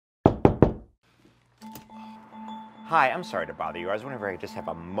Hi, I'm sorry to bother you. I was wondering if I could just have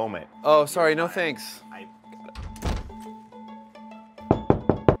a moment. Oh, sorry, no thanks.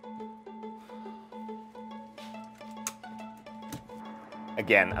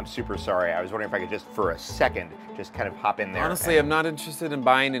 Again, I'm super sorry. I was wondering if I could just, for a second, just kind of hop in there. Honestly, I'm not interested in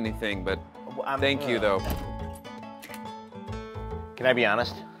buying anything, but thank you, though. Can I be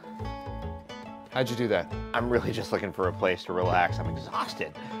honest? How'd you do that? I'm really just looking for a place to relax. I'm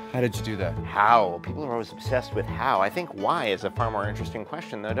exhausted. How did you do that? How? People are always obsessed with how. I think why is a far more interesting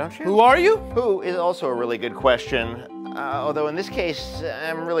question, though, don't you? Who are you? Who is also a really good question. Although in this case,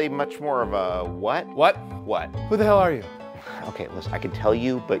 I'm really much more of a what? What? What? Who the hell are you? Okay, listen, I could tell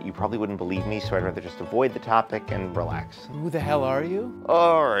you, but you probably wouldn't believe me, so I'd rather just avoid the topic and relax. Who the hell are you?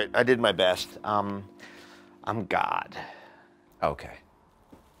 All right, I did my best. I'm God. Okay.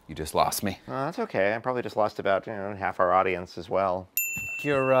 You just lost me. That's okay. I probably just lost about, half our audience as well.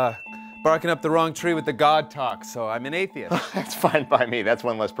 You're barking up the wrong tree with the God talk, so I'm an atheist. That's fine by me. That's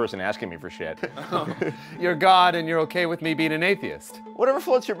one less person asking me for shit. Oh, you're God and you're okay with me being an atheist? Whatever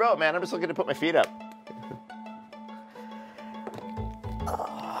floats your boat, man. I'm just looking to put my feet up.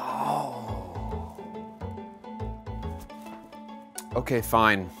 Okay,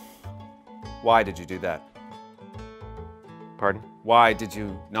 fine. Why did you do that? Pardon? Why did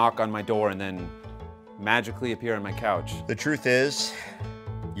you knock on my door and then magically appear on my couch? The truth is,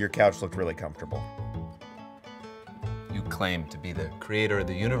 your couch looked really comfortable. You claimed to be the creator of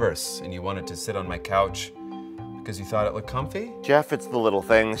the universe and you wanted to sit on my couch because you thought it looked comfy? Jeff, it's the little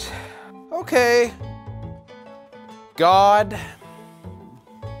things. Okay. God.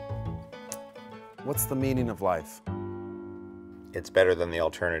 What's the meaning of life? It's better than the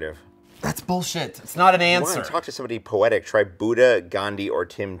alternative. That's bullshit. It's not an answer. You want to talk to somebody poetic, try Buddha, Gandhi, or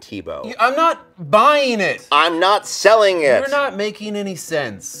Tim Tebow. I'm not buying it. I'm not selling it. You're not making any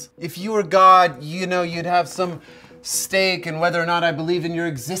sense. If you were God, you'd have some stake in whether or not I believe in your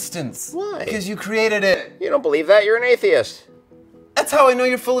existence. Why? Because you created it. You don't believe that? You're an atheist. That's how I know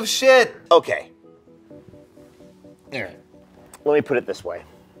you're full of shit. Okay. Here. Let me put it this way.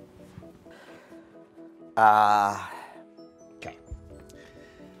 Okay.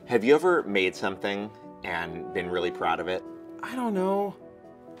 Have you ever made something and been really proud of it? I don't know,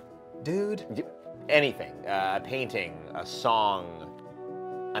 dude. Anything. A painting, a song,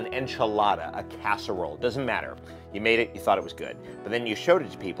 an enchilada, a casserole, doesn't matter. You made it, you thought it was good. But then you showed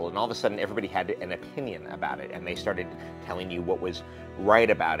it to people and all of a sudden everybody had an opinion about it and they started telling you what was right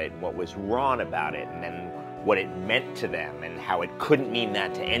about it, what was wrong about it, and then what it meant to them and how it couldn't mean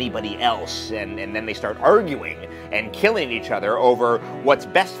that to anybody else. And then they start arguing and killing each other over what's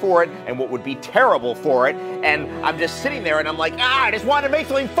best for it and what would be terrible for it. And I'm just sitting there and I'm like, I just want to make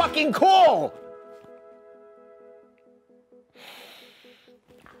something fucking cool.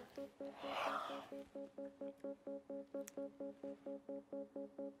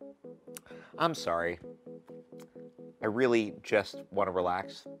 I'm sorry. I really just want to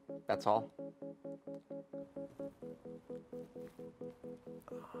relax. That's all.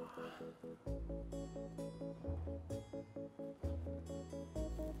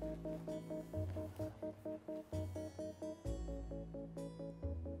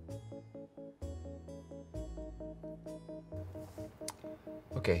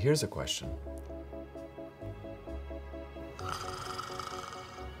 Okay, here's a question.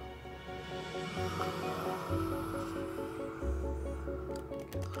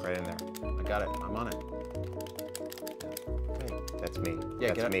 Right in there. I got it. I'm on it. Hey, that's me.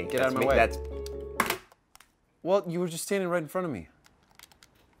 Yeah, that's me. Get out of my way. That's... Well, you were just standing right in front of me.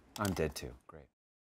 I'm dead too.